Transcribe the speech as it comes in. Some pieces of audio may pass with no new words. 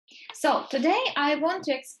So today I want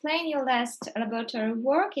to explain you last laboratory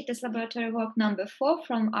work. It is laboratory work number 4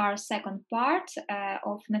 from our second part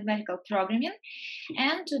of mathematical programming.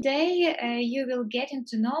 And today you will get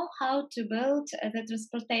to know how to build the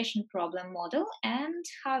transportation problem model and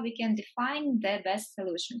how we can define the best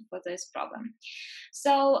solution for this problem.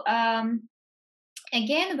 So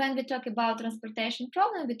again, when we talk about transportation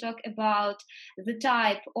problem, we talk about the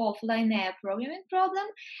type of linear programming problem.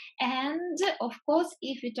 And of course,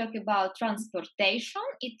 if we talk about transportation,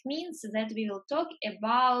 it means that we will talk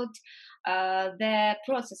about the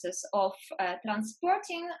processes of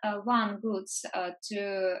transporting one goods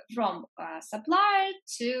from supplier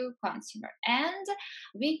to consumer. And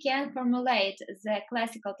we can formulate the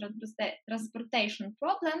classical transportation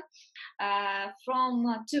problem from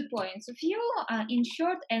 2 points of view, in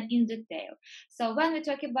short and in detail. So when we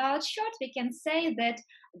talk about short, we can say that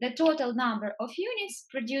the total number of units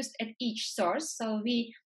produced at each source, so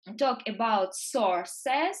we talk about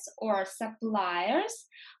sources or suppliers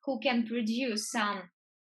who can produce some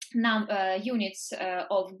units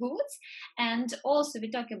of goods, and also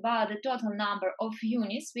we talk about the total number of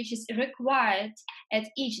units which is required at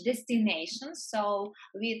each destination. So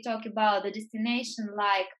we talk about the destination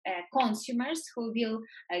like consumers who will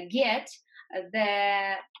get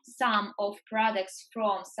the sum of products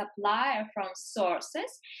from supplier, from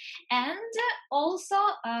sources, and also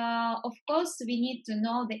of course we need to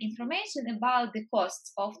know the information about the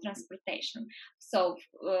costs of transportation, so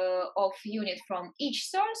of unit from each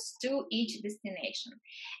source to each destination.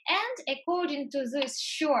 And according to this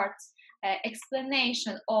short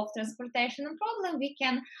explanation of transportation problem, we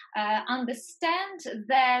can understand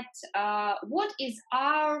that what is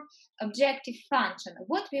our objective function,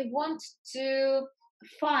 what we want to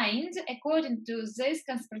find according to this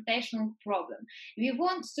transportation problem. We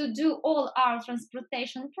want to do all our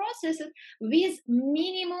transportation processes with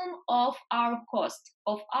minimum of our cost,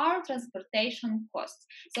 of our transportation costs.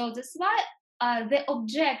 So that's why the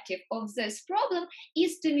objective of this problem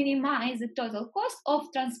is to minimize the total cost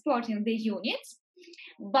of transporting the units.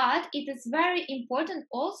 But it is very important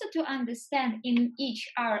also to understand in each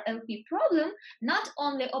RLP problem not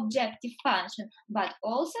only objective function but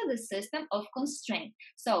also the system of constraint.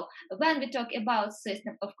 So when we talk about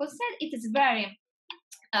system of constraint, it is very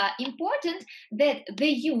important that the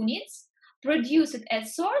units produced at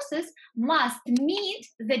sources must meet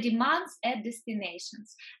the demands at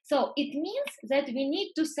destinations. So it means that we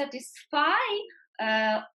need to satisfy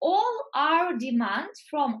all our demands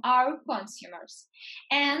from our consumers.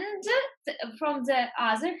 And from the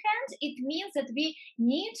other hand, it means that we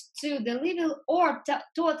need to deliver our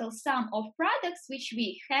total sum of products which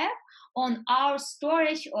we have on our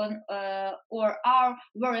storage or our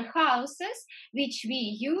warehouses, which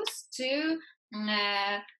we use to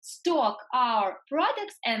stock our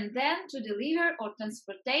products and then to deliver or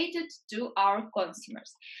transport it to our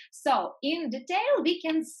consumers. So in detail we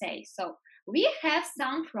can say, so we have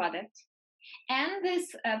some product, and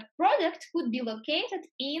this product could be located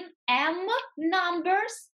in m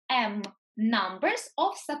numbers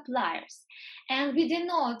of suppliers, and we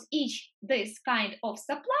denote each this kind of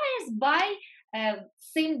suppliers by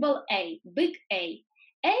symbol A, big A,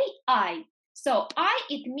 AI. So I,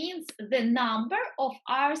 it means the number of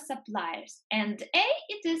our suppliers, and A,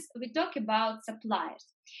 it is, we talk about suppliers.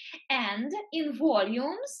 And in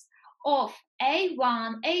volumes of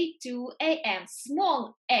A1, A2, AM,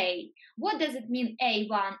 small a. What does it mean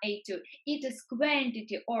A1, A2? It is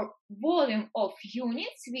quantity or volume of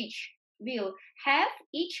units which will have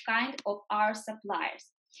each kind of our suppliers.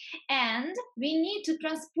 And we need to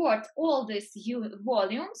transport all these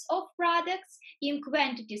volumes of products in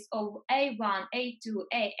quantities of A1, A2,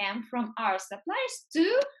 AM from our suppliers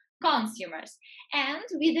to consumers. And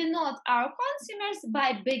we denote our consumers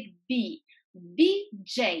by big B,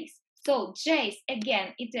 BJs. So J's,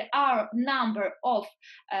 again, it's our number of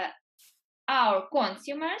our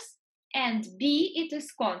consumers, and B, it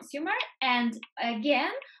is consumer. And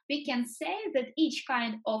again, we can say that each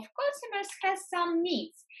kind of consumers has some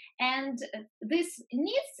needs. And this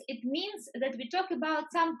needs, it means that we talk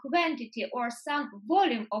about some quantity or some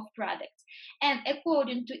volume of products. And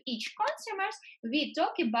according to each consumers, we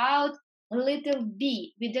talk about little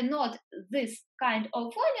b. We denote this kind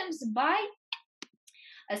of volumes by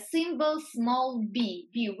a symbol small b,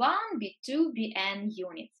 B1, B2, Bn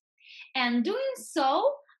units. And doing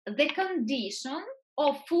so, the condition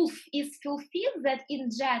is fulfilled that in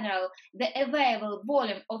general the available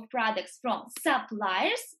volume of products from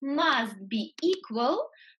suppliers must be equal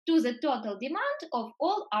to the total demand of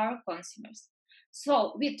all our consumers.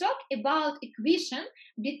 So we talk about equation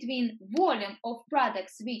between volume of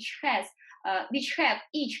products which have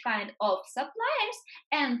each kind of suppliers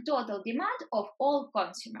and total demand of all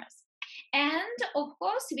consumers. And of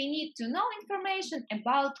course, we need to know information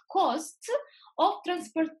about costs of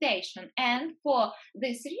transportation. And for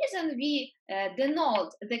this reason, we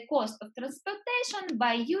denote the cost of transportation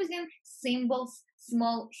by using symbols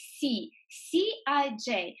small c,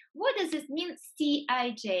 Cij. What does it mean,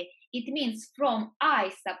 Cij? It means from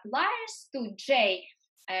I suppliers to J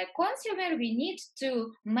consumer, we need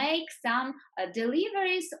to make some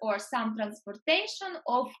deliveries or some transportation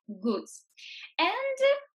of goods.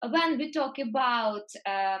 And when we talk about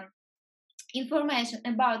information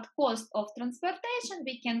about cost of transportation,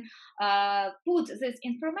 we can put this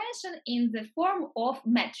information in the form of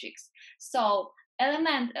matrix. So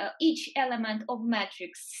each element of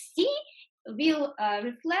matrix C will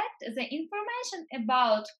reflect the information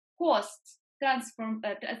about costs,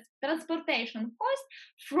 transportation cost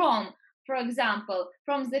from, for example,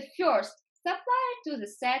 from the first supplier to the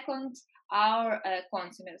second our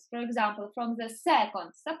consumers. For example, from the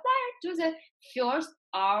second supplier to the first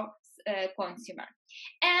our consumer.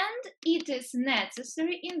 And it is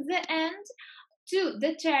necessary in the end to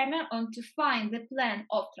determine or to find the plan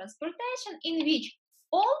of transportation in which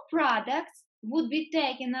all products would be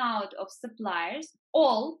taken out of suppliers,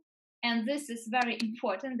 all, and this is very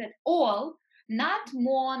important, that all, not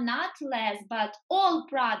more, not less, but all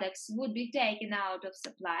products would be taken out of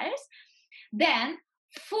suppliers, then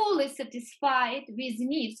fully satisfied with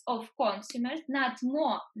needs of consumers, not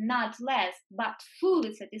more, not less, but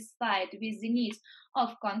fully satisfied with the needs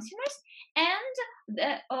of consumers, and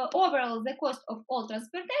overall the cost of all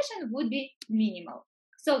transportation would be minimal.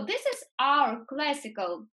 So this is our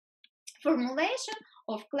classical formulation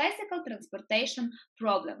of classical transportation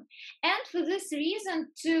problem. And for this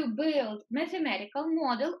reason, to build mathematical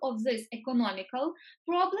model of this economical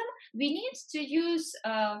problem, we need to use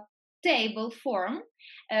table form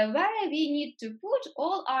where we need to put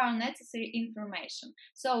all our necessary information.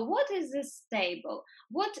 So what is this table?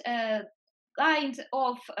 What kind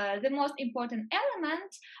of the most important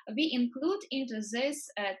element we include into this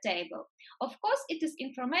table? Of course, it is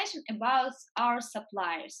information about our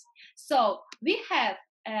suppliers. So we have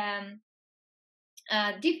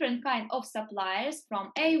different kind of suppliers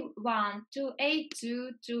from A1 to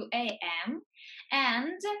A2 to AM,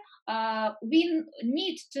 and we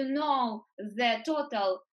need to know the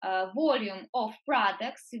total volume of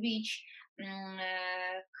products which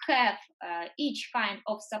have each kind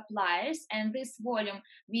of suppliers, and this volume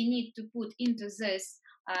we need to put into this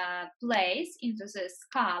place, into this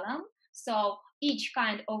column. So each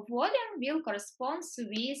kind of volume will correspond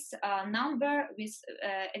with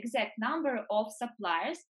exact number of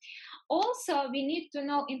suppliers. Also, we need to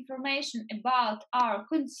know information about our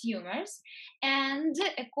consumers, and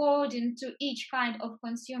according to each kind of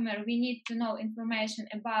consumer, we need to know information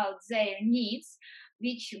about their needs,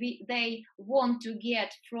 which they want to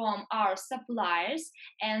get from our suppliers,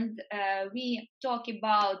 and we talk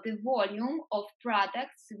about the volume of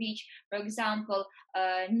products which, for example,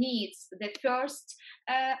 needs the first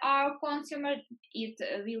our consumer, it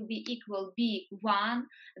will be equal B1.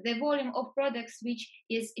 The volume of products which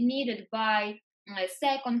is needed by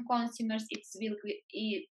second consumers, it will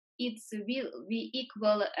be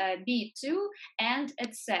equal B2, and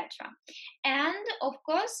etc. And of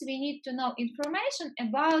course, we need to know information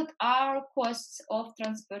about our costs of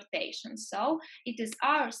transportation. So it is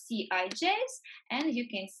our CIJs, and you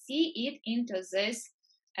can see it into this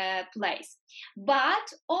place.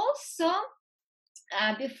 But also,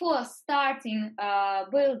 before starting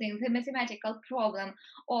building the mathematical problem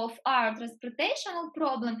of our transportational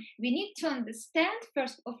problem, we need to understand,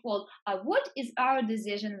 first of all, what is our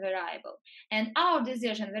decision variable. And our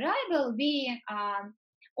decision variable we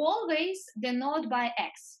always denote by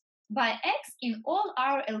x in all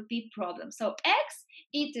our LP problems. So x,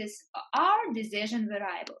 it is our decision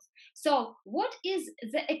variables. So what is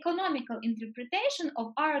the economical interpretation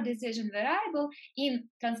of our decision variable in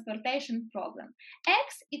transportation problem?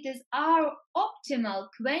 X, it is our optimal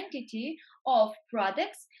quantity of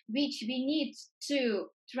products which we need to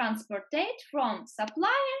transportate from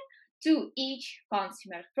supplier to each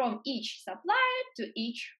consumer, from each supplier to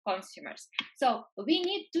each consumers. So we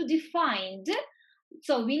need to find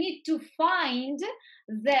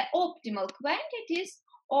the optimal quantities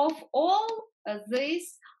of all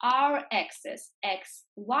these our x's, x,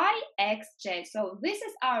 y, x, j. So this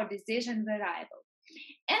is our decision variable.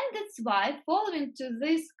 And that's why, following to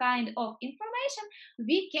this kind of information,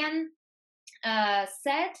 we can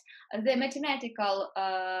set the mathematical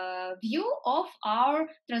view of our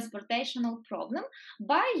transportational problem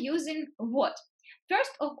by using what?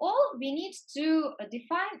 First of all, we need to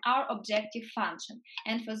define our objective function.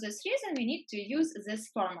 And for this reason, we need to use these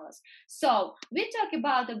formulas. So we talk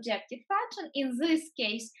about objective function. In this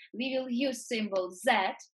case, we will use symbol z,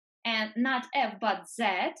 and not f but z.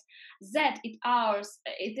 Z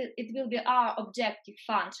it will be our objective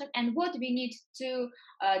function, and what we need to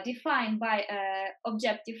define by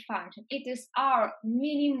objective function, it is our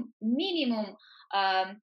minimum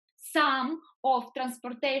sum of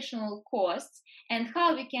transportational costs. And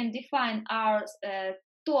how we can define our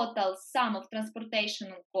total sum of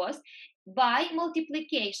transportational costs? By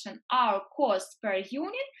multiplication our cost per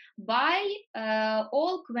unit by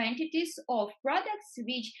all quantities of products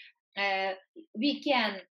which we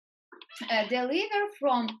can deliver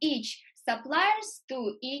from each suppliers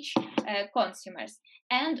to each consumers.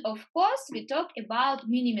 And of course, we talk about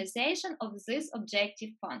minimization of this objective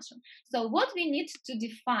function. So what we need to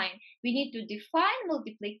define? We need to define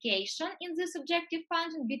multiplication in this objective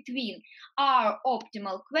function between our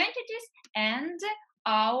optimal quantities and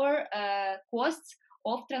our costs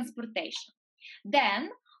of transportation. Then,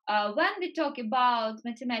 when we talk about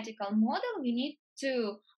mathematical model, we need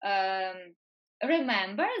to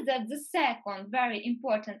remember that the second very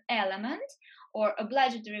important element or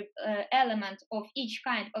obligatory element of each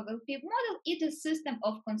kind of LP model is a system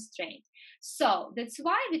of constraints. So that's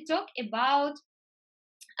why we talk about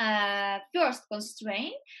first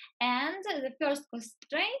constraint, and the first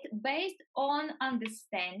constraint based on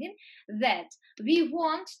understanding that we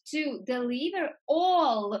want to deliver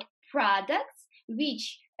all products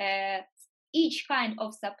which each kind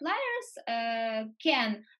of suppliers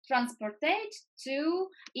can transportate to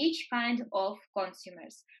each kind of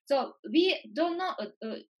consumers. So we don't know.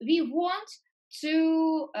 We want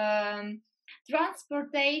to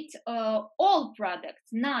transportate all products,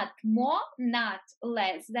 not more, not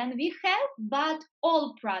less than we have, but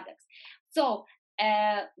all products. So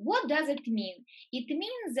what does it mean? It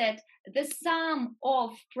means that the sum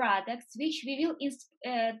of products which we will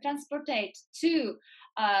transportate to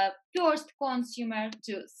first consumer,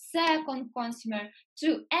 to second consumer,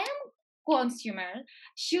 to end consumer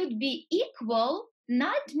should be equal,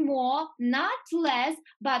 not more, not less,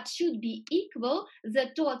 but should be equal the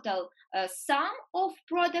total sum of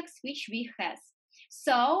products which we have.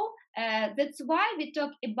 So that's why we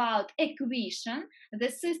talk about equation, the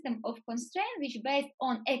system of constraint which based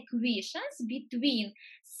on equations between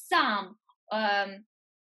sum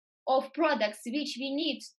of products which we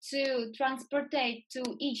need to transportate to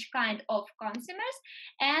each kind of consumers,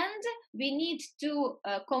 and we need to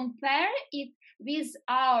compare it with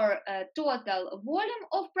our total volume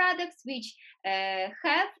of products which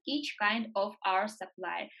have each kind of our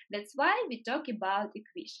supply. That's why we talk about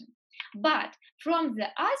equation. But from the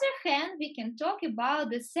other hand, we can talk about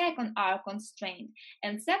the second R constraint.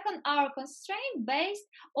 And second R constraint based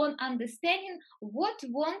on understanding what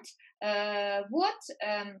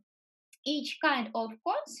each kind of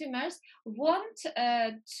consumers want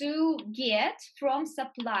to get from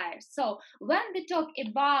suppliers. So when we talk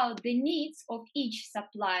about the needs of each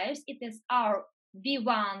suppliers, it is our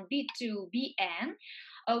B1, B2, Bn.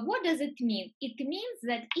 What does it mean? It means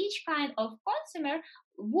that each kind of consumer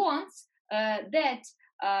wants that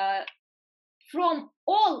from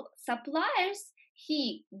all suppliers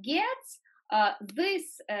he gets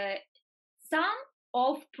this sum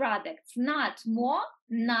of products, not more,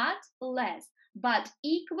 not less, but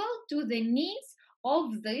equal to the needs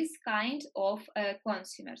of this kind of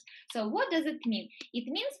consumers. So what does it mean? It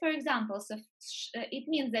means, for example, it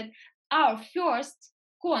means that our first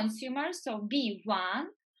consumer, so B1,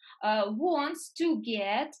 wants to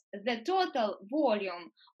get the total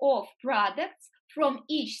volume of products from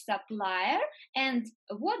each supplier. And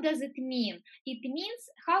what does it mean? It means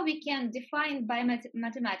how we can define by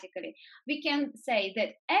mathematically. We can say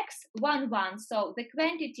that X11, so the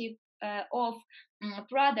quantity of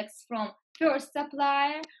products from first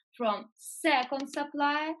supplier, from second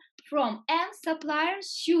supplier, from n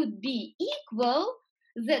suppliers should be equal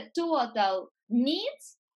the total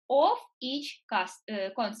needs of each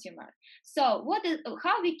consumer. So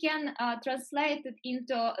how we can translate it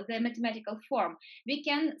into the mathematical form? We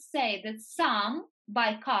can say that sum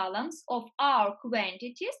by columns of our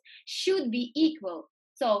quantities should be equal.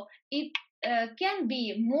 So it can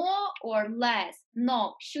be more or less.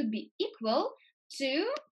 No, should be equal to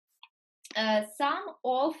sum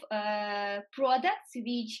of products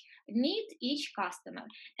which need each customer.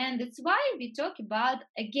 And that's why we talk about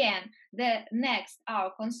again the next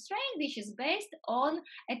our constraint, which is based on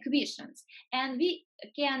equations. And we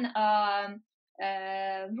can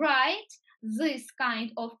write this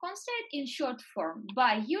kind of constraint in short form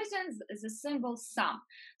by using the symbol sum.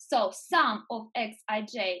 So sum of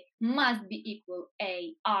xij must be equal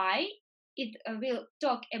ai. It will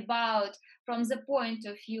talk about from the point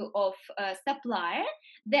of view of supplier.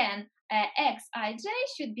 Then xij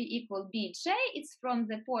should be equal bj. It's from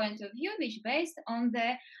the point of view which based on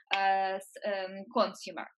the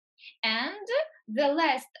consumer. And the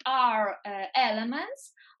last are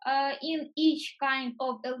elements in each kind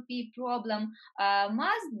of LP problem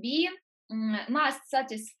must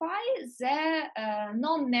satisfy the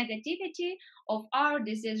non-negativity of our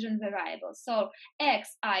decision variable. So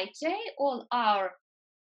xij, all our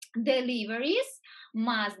deliveries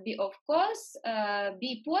must be, of course,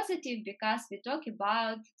 be positive because we talk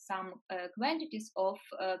about some quantities of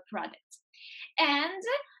products. And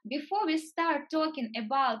before we start talking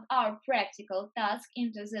about our practical task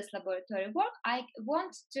into this laboratory work, I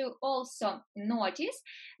want to also notice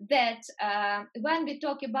that when we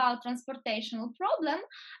talk about transportational problem,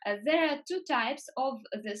 there are two types of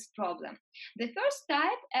this problem. The first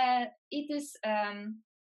type, it is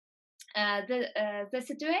the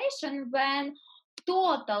situation when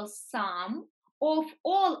total sum of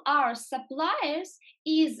all our suppliers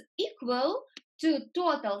is equal to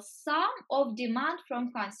total sum of demand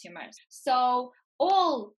from consumers. So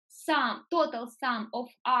total sum of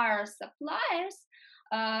our suppliers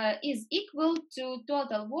is equal to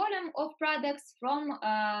total volume of products from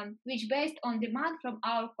which based on demand from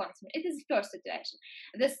our consumer. It is the first situation.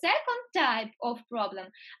 The second type of problem,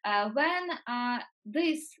 when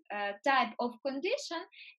this type of condition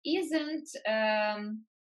isn't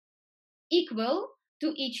equal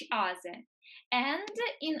to each other. And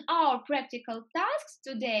in our practical tasks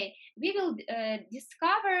today, we will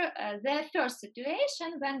discover the first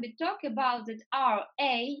situation when we talk about that our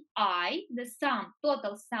AI, the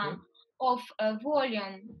total sum of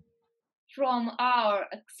volume from our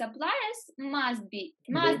suppliers must be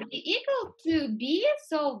equal to B.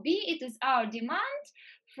 So B, it is our demand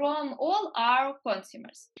from all our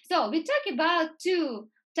consumers. So we talk about two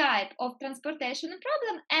types of transportation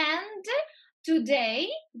problem, and today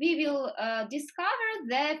we will discover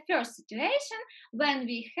the first situation when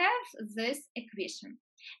we have this equation.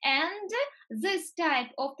 And this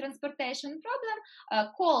type of transportation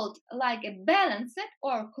problem called like a balanced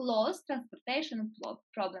or closed transportation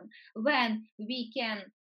problem, when we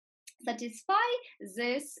can satisfy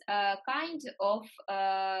this kind of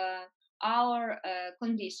our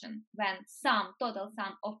condition, when total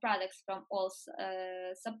sum of products from all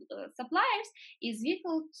suppliers is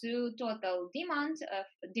equal to total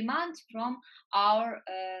demand from our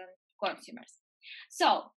consumers.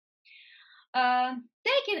 So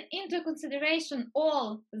taking into consideration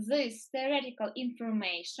all this theoretical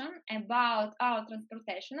information about our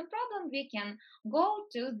transportation problem, we can go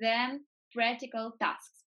to the practical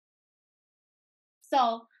tasks.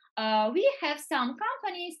 So we have some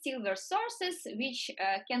companies, Silver Sources, which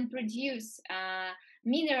can produce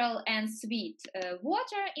mineral and sweet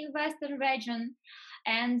water in Western region.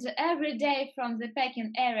 And every day from the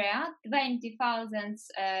packing area, 20,000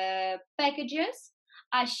 packages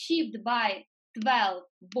are shipped by 12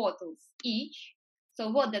 bottles each. So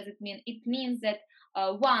what does it mean? It means that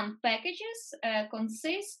one packages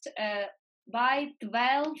consist by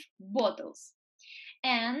 12 bottles.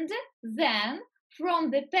 And then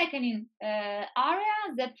from the packing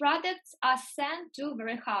area, the products are sent to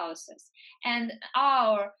warehouses. And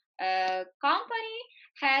our company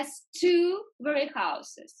has 2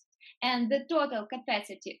 warehouses. And the total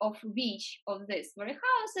capacity of each of these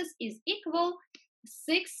warehouses is equal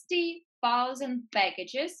 60,000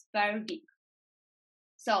 packages per week.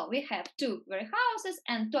 So we have 2 warehouses,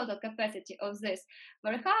 and total capacity of these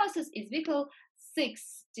warehouses is equal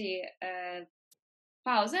 60,000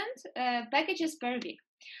 packages per week.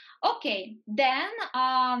 Okay, then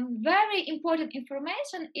very important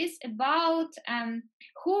information is about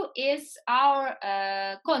who is our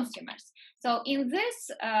consumers. So in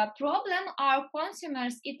this problem, our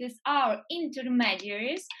consumers, it is our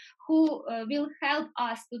intermediaries who will help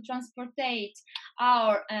us to transportate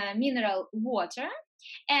our mineral water,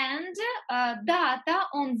 and data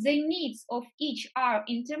on the needs of each our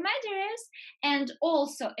intermediaries, and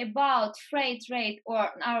also about freight rate or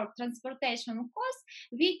our transportation cost,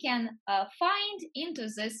 we can find into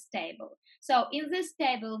this table. So in this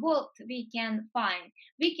table, what we can find?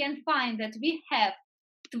 We can find that we have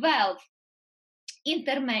 12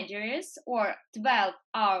 intermediaries or 12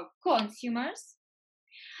 our consumers.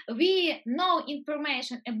 We know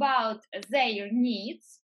information about their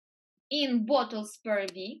needs in bottles per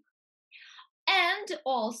week. And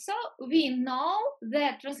also we know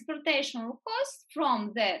the transportation cost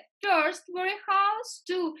from the first warehouse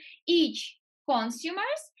to each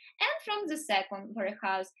consumers and from the second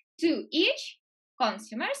warehouse to each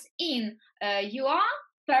consumers in yuan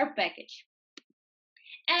per package.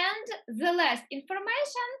 And the last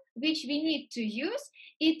information which we need to use,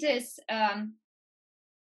 it is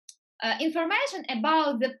information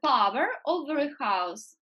about the power of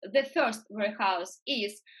warehouse. The first warehouse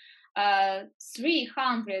is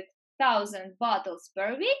 300,000 bottles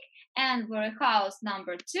per week, and warehouse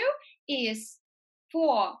number 2 is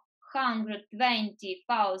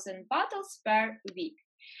 420,000 bottles per week.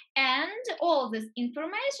 And all this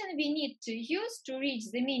information we need to use to reach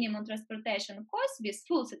the minimum transportation cost with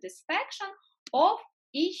full satisfaction of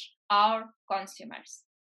each our consumers.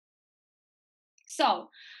 So,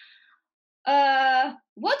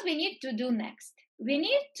 what we need to do next? We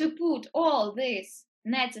need to put all this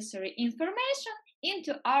necessary information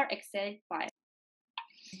into our Excel file.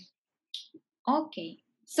 Okay,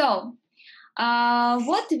 so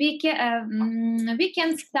what we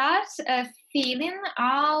can start filling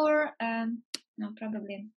our no,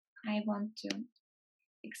 probably I want to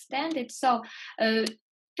extend it. So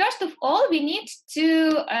first of all, we need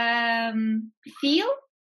to fill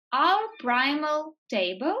our primal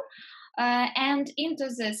table, and into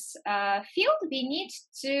this field we need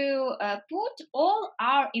to put all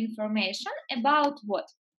our information about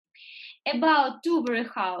what? About two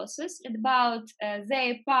warehouses, about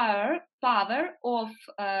their power of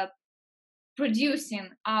producing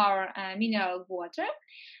our mineral water,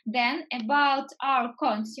 then about our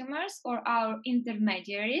consumers or our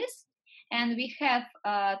intermediaries, and we have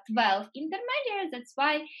 12 intermediaries. That's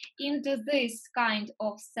why into this kind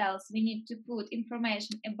of cells we need to put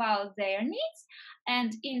information about their needs,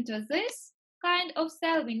 and into this kind of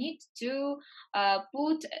cell we need to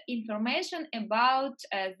put information about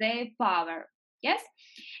their power. Yes,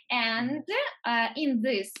 and in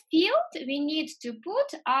this field we need to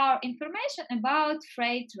put our information about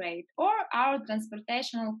freight rate or our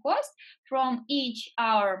transportational cost from each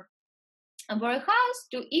our warehouse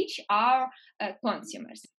to each our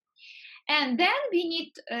consumers. And then we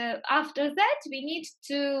need, after that, we need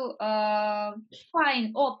to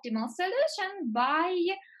find optimal solution by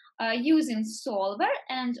using solver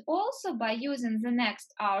and also by using the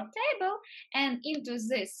next our table, and into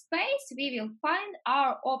this space we will find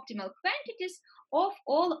our optimal quantities of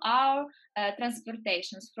all our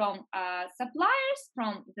transportations from suppliers,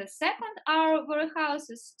 from the second our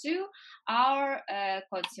warehouses to our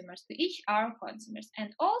consumers, to each our consumers.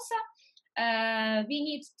 And also we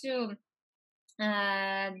need to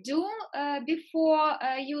do before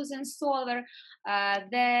using solver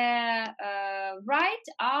write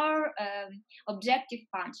our objective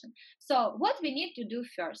function. So what we need to do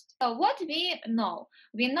first? So what we know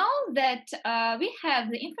that we have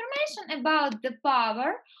the information about the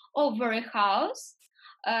power of warehouse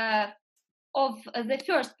of the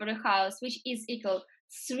first warehouse, which is equal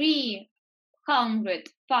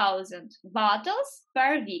 300,000 bottles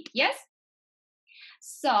per week. Yes.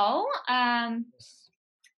 So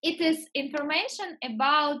it is information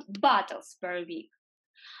about bottles per week.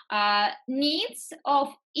 Needs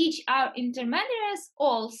of each our intermediaries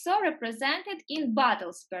also represented in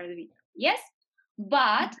bottles per week. Yes,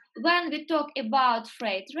 but when we talk about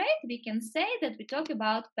freight rate, we can say that we talk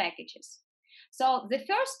about packages. So the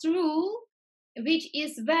first rule, which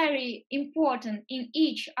is very important in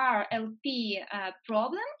each RLP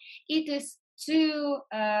problem, it is to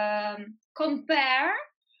compare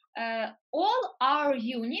all our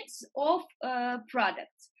units of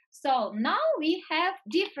products. So now we have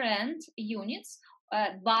different units,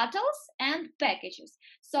 bottles and packages.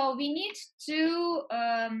 So we need to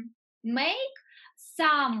make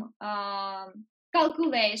some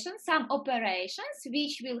calculations, some operations,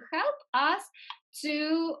 which will help us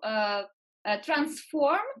to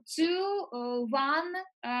transform to one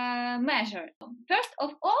measure. First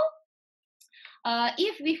of all,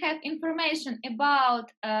 if we have information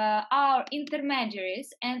about our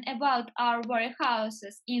intermediaries and about our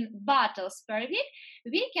warehouses in bottles per week,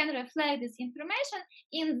 we can reflect this information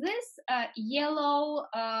in these yellow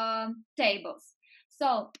tables.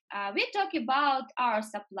 So we talk about our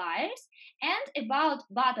suppliers and about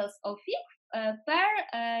bottles of week per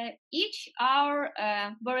each our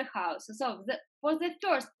warehouse. So for the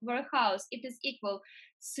first warehouse, it is equal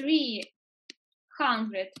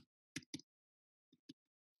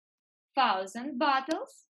 300,000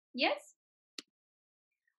 bottles. Yes.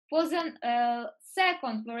 For the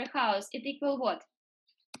second warehouse, it equal what?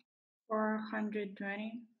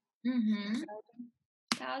 420,000.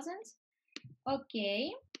 Thousand.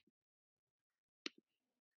 Okay.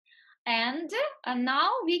 And now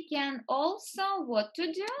we can also what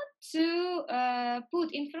to do to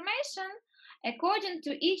put information according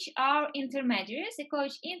to each our intermediaries,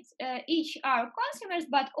 according each our consumers,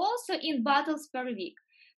 but also in bottles per week.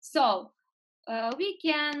 So we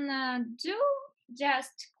can do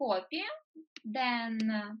just copy,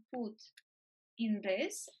 then put in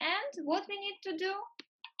this, and what we need to do,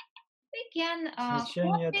 we can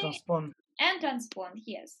Значение copy transpond. and transpond.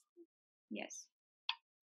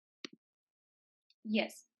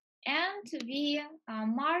 Yes, and we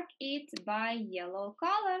mark it by yellow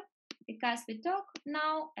color because we talk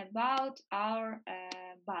now about our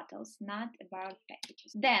bottles, not about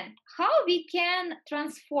packages. Then, how we can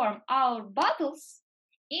transform our bottles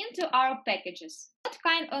into our packages? What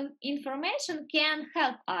kind of information can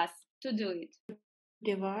help us to do it?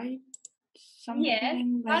 Divide something. Yes,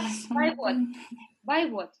 but by what? By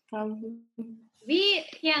what? Probably. We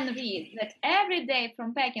can read that every day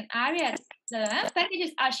from packing area, the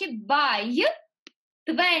packages are shipped by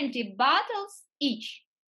 20 bottles each.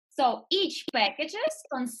 So each packages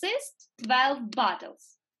consist 12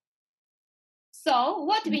 bottles. So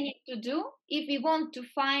what we need to do if we want to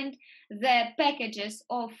find the packages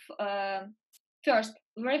of first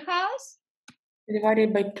warehouse?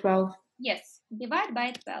 Divided by 12. Yes, divide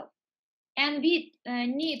by 12. And we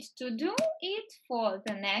need to do it for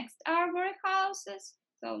the next our warehouses.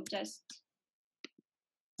 So just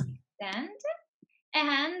send.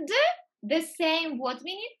 And the same what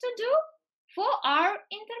we need to do for our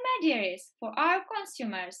intermediaries, for our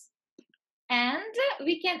consumers. And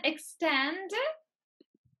we can extend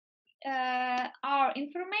our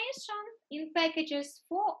information in packages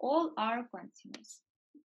for all our consumers.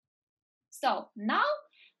 So now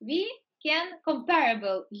we can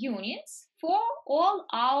comparable units for all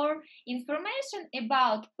our information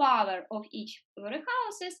about power of each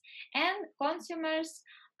warehouses and consumers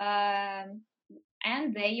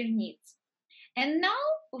and their needs. And now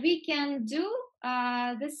we can do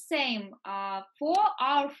the same for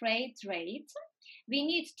our freight rate. We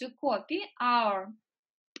need to copy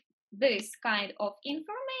this kind of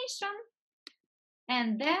information,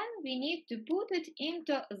 and then we need to put it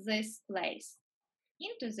into this place.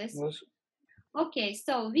 Okay,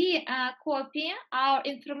 so we copy our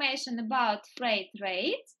information about freight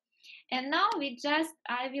rate, and now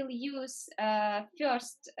I will use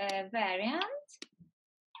first variant.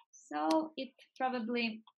 So it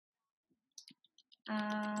probably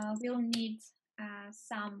will need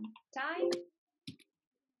some time.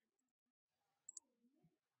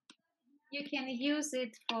 You can use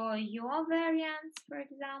it for your variants, for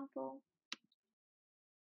example.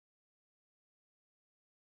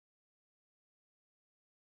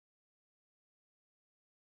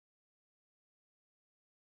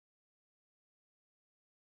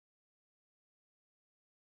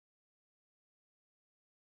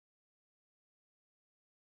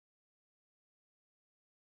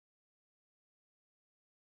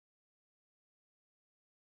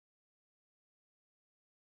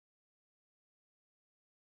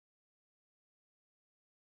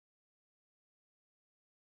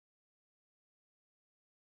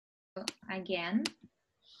 Again,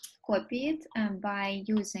 copy it by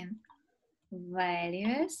using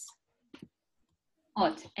values.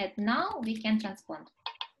 And now we can transpond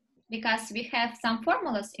because we have some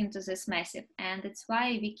formulas into this massive, and that's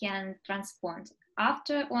why we can transpond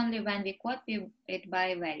after only when we copy it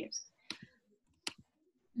by values.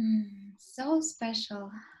 So special.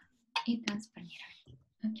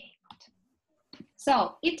 Okay.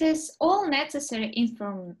 So it is all necessary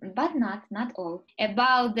information, but not all,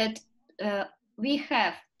 about that we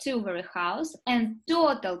have 2 warehouses and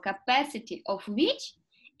total capacity of which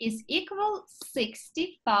is equal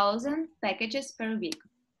 60,000 packages per week.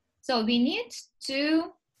 So we need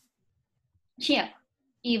to check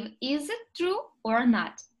if is it true or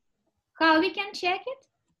not. How we can check it?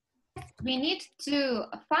 We need to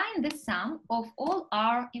find the sum of all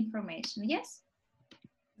our information, yes?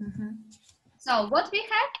 Mm-hmm. So what we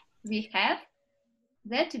have? We have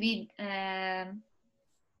that we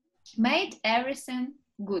made everything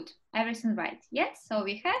good, everything right, yes? So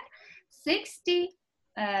we had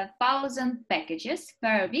 60,000 packages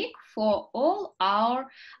per week for all our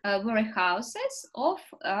warehouses of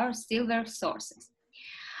our silver sources.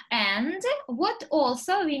 And what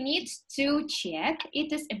also we need to check,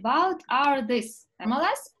 it is about this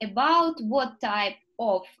formulas, about what type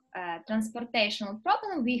of transportational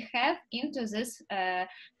problem we have into this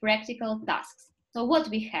practical tasks. So what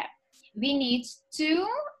we have? We need to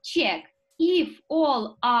check if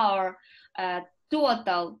all our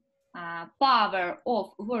total power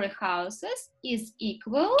of warehouses is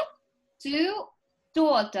equal to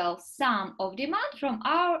total sum of demand from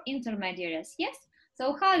our intermediaries. Yes.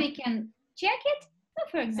 So how we can check it? So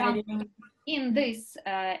for example, in this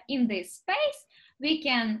space, we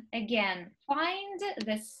can again find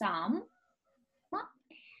the sum,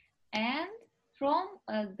 and from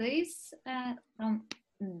this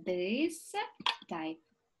type.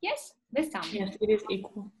 Yes, the sum. Yes, it is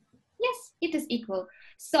equal. Yes, it is equal.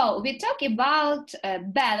 So we talk about a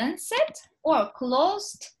balanced or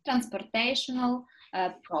closed transportational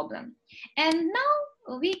problem. And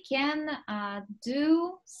now we can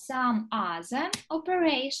do some other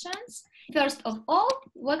operations. First of all,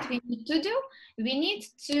 what we need to do, we need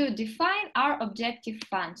to define our objective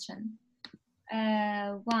function.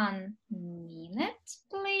 1 minute,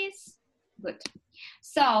 please. Good.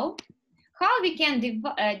 So how we can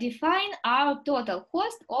define our total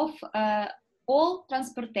cost of all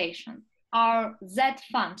transportation, our Z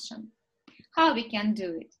function? How we can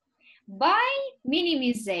do it? By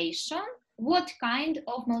minimization. What kind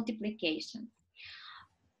of multiplication?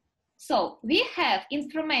 So we have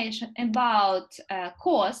information about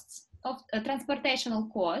costs of transportational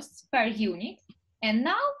costs per unit, and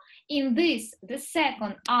now in this, the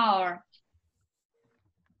second hour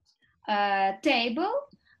table,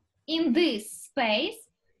 in this space,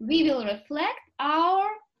 we will reflect our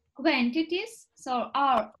quantities, so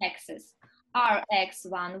our x's, our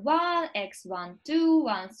x11, x12,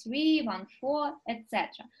 13, 14,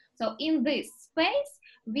 etc. So in this space,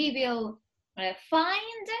 we will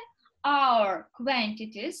find our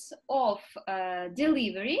quantities of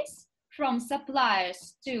deliveries from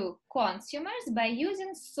suppliers to consumers by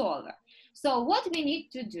using solver. So what we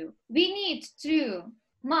need to do? We need to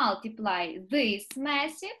multiply this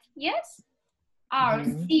massive, yes, our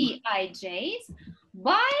Zij's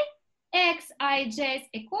by Xij's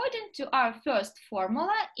according to our first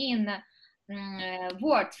formula in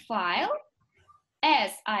Word file,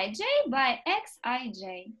 Sij by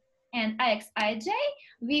Xij. And Xij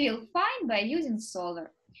we will find by using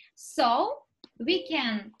solver. So we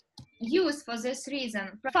can use for this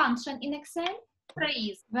reason function in Excel.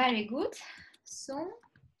 Производство. Very good. Sum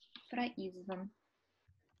производства.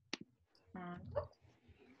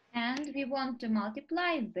 And we want to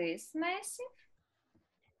multiply this massive.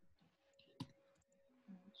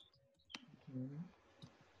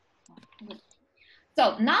 Good.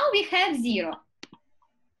 So now we have 0,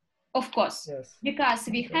 of course, yes, because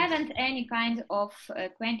we haven't any kind of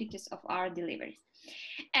quantities of our deliveries.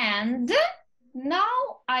 And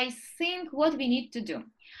now I think what we need to do,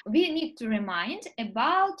 we need to remind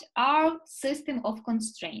about our system of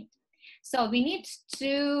constraint. So we need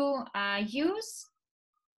to use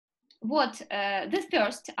what the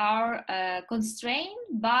first are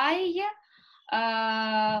constrained by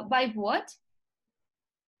what?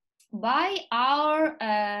 By our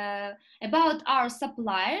about our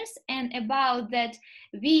suppliers, and about that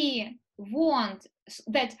we want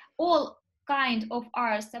that all kind of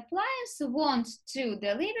our suppliers want to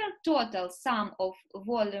deliver total sum of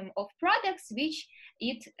volume of products which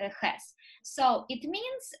it has. So it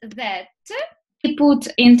means that we put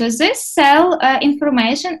into this cell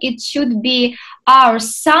information, it should be our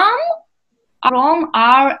sum from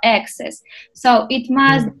our x's. So it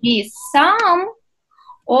must be sum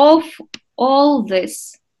of all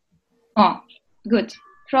this. Oh, good.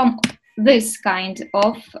 From this kind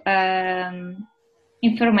of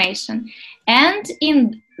information. And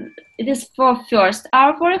in this for first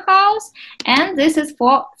hour warehouse, and this is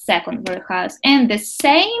for second warehouse. And the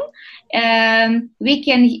same we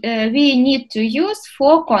need to use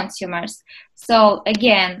for consumers. So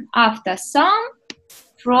again, after sum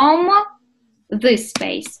from this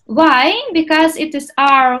space. Why? Because it is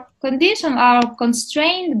our condition, our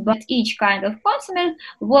constraint, but each kind of consumer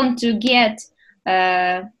want to get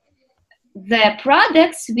the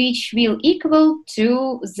products which will equal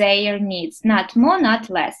to their needs, not more, not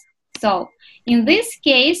less. So in this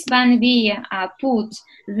case, when we put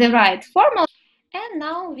the right formula, and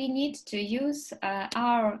now we need to use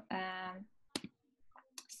our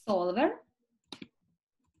solver.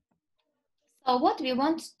 So what we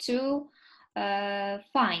want to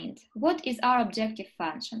find, what is our objective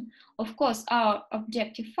function? Of course, our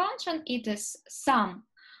objective function, it is sum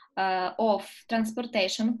of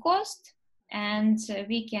transportation cost, and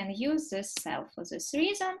we can use this cell for this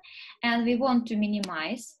reason, and we want to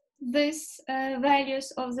minimize these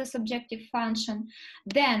values of this objective function.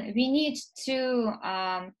 Then we need to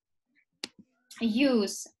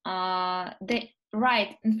use the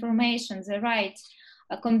right information, the right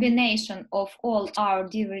combination of all our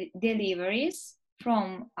deliveries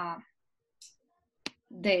from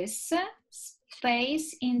this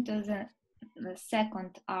space into the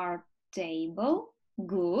second R table.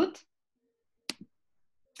 Good.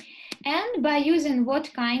 And by using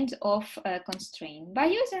what kind of constraint? By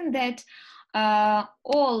using that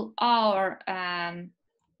all our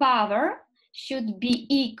power should be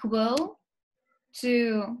equal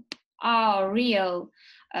to our real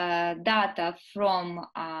data from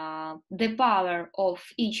the power of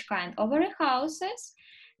each kind of warehouses,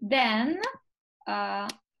 then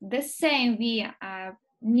the same we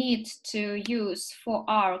need to use for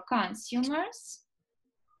our consumers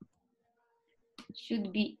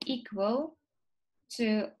should be equal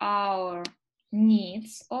to our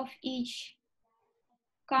needs of each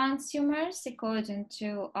consumers according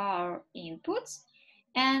to our inputs,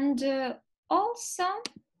 and also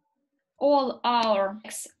all our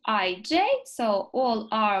xij, so all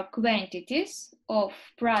our quantities of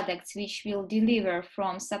products which will deliver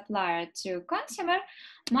from supplier to consumer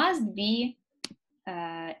must be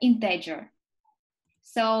integer.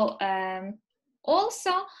 So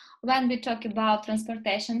also when we talk about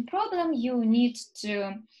transportation problem, you need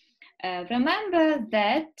to remember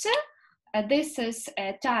that this is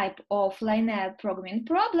a type of linear programming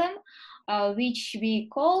problem which we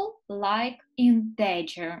call like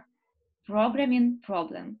integer programming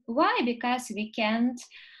problem. Why? Because we can't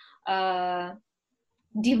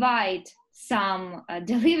divide some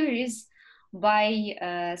deliveries by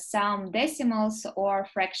some decimals or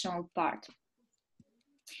fractional part.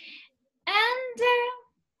 And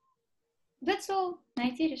that's all.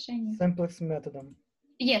 Найти решение. Simplex методом.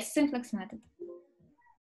 Yes, simplex method.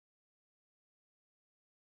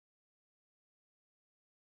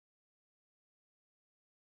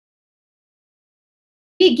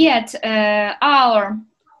 We get our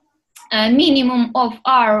minimum of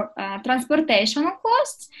our transportation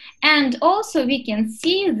costs, and also we can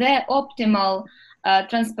see the optimal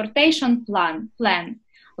transportation plan,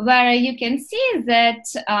 where you can see that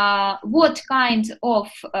what kind of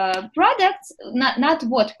products, not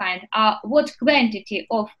what kind, what quantity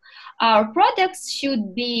of our products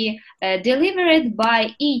should be delivered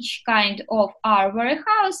by each kind of our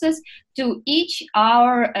warehouses to each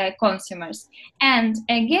our consumers. And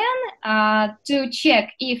again, to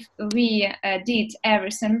check if we did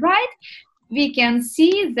everything right, we can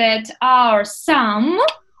see that our sum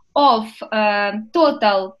of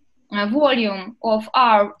total volume of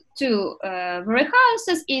our two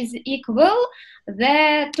warehouses is equal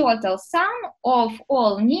the total sum of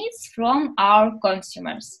all needs from our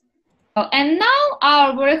consumers. And now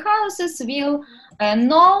our warehouses will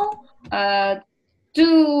know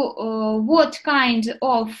to what kind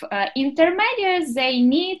of intermediaries they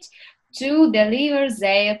need to deliver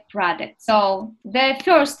their product. So the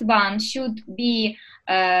first one should be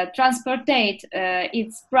transportate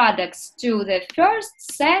its products to the first,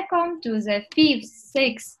 second, to the fifth,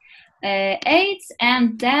 sixth, eighth,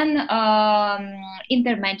 and then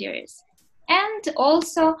intermediaries. And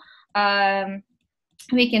also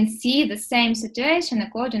we can see the same situation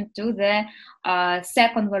according to the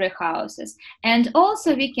second warehouses. And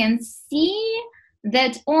also we can see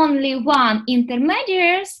that only one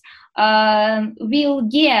intermediaries will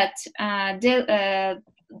get the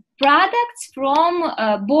products from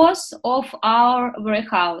both of our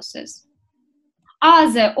warehouses.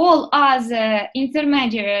 All other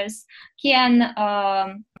intermediaries can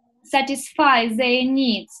satisfy their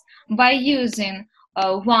needs by using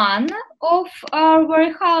one of our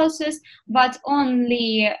warehouses, but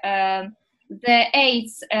only the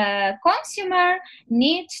eighth consumer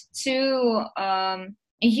needs to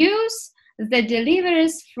use the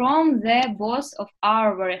deliveries from the both of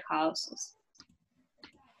our warehouses.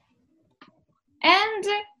 And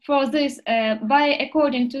for this,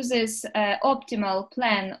 according to this optimal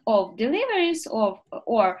plan of deliveries or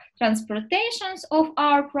transportations of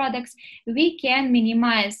our products, we can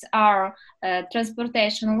minimize our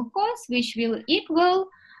transportational costs, which will equal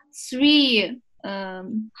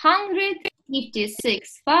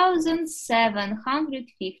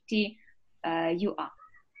 356,750 UA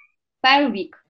per week.